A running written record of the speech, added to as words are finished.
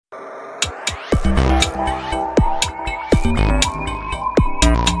Hey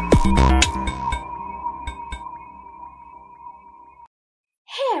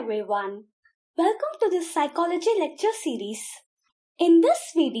everyone, welcome to this psychology lecture series. In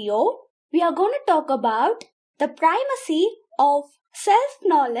this video, we are going to talk about the primacy of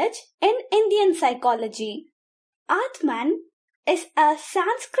self-knowledge in Indian psychology. Atman is a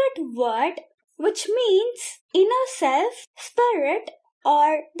Sanskrit word which means inner self, spirit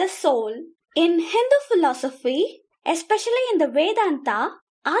or the soul. In Hindu philosophy, especially in the Vedanta,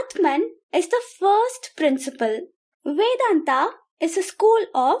 Atman is the first principle. Vedanta is a school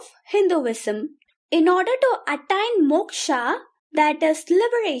of Hinduism. In order to attain moksha, that is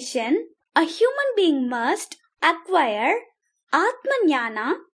liberation, a human being must acquire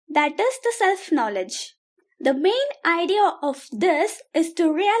Atmanyana, that is the self-knowledge. The main idea of this is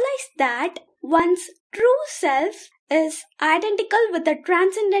to realize that one's true self is identical with the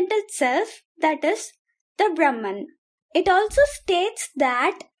transcendental self, that is the Brahman. It also states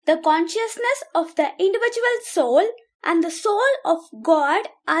that the consciousness of the individual soul and the soul of God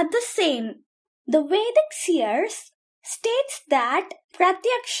are the same. The Vedic seers states that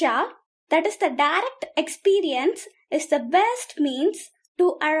pratyaksha, that is the direct experience, is the best means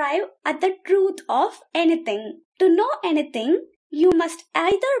to arrive at the truth of anything. To know anything, you must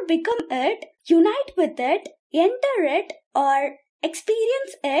either become it, unite with it, enter it, or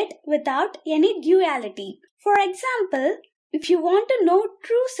experience it without any duality. For example, if you want to know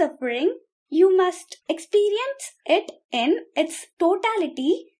true suffering, you must experience it in its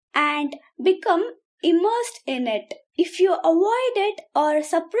totality and become immersed in it. If you avoid it or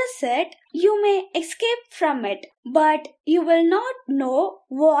suppress it, you may escape from it, but you will not know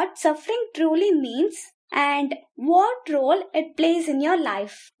what suffering truly means and what role it plays in your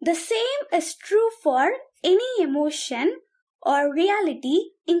life. The same is true for any emotion or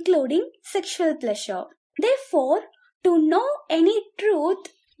reality, including sexual pleasure. Therefore, to know any truth,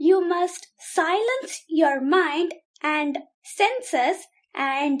 you must silence your mind and senses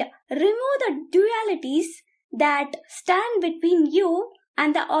and remove the dualities that stand between you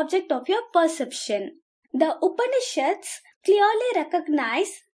and the object of your perception. The Upanishads clearly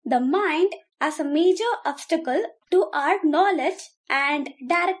recognize the mind as a major obstacle to our knowledge and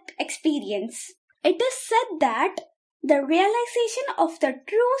direct experience. It is said that the realization of the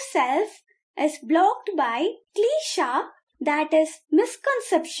true self is blocked by klesha, that is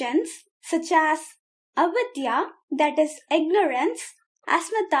misconceptions, such as avidya, that is ignorance,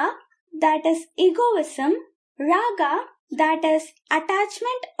 asmita, that is egoism, raga, that is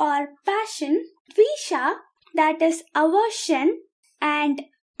attachment or passion, dvesha, that is aversion, and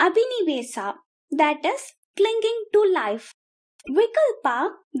abhinivesa, that is clinging to life. Vikalpa,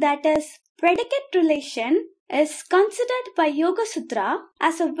 that is predicate relation, is considered by Yoga Sutra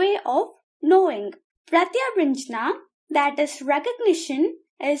as a way of knowing. Pratyabhinjana, that is recognition,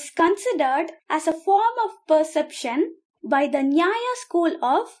 is considered as a form of perception by the Nyaya school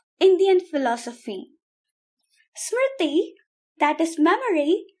of Indian philosophy. Smriti, that is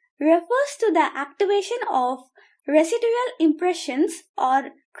memory, refers to the activation of residual impressions or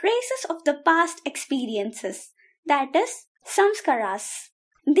traces of the past experiences, that is samskaras.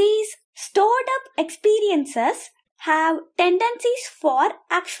 These stored up experiences have tendencies for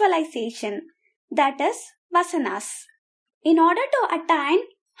actualization, that is vasanas. In order to attain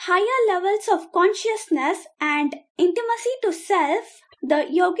higher levels of consciousness and intimacy to self, the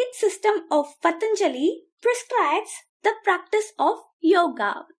yogic system of Patanjali prescribes the practice of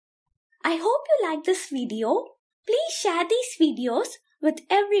yoga. I hope you like this video. Please share these videos with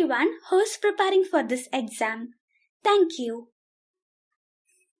everyone who is preparing for this exam. Thank you.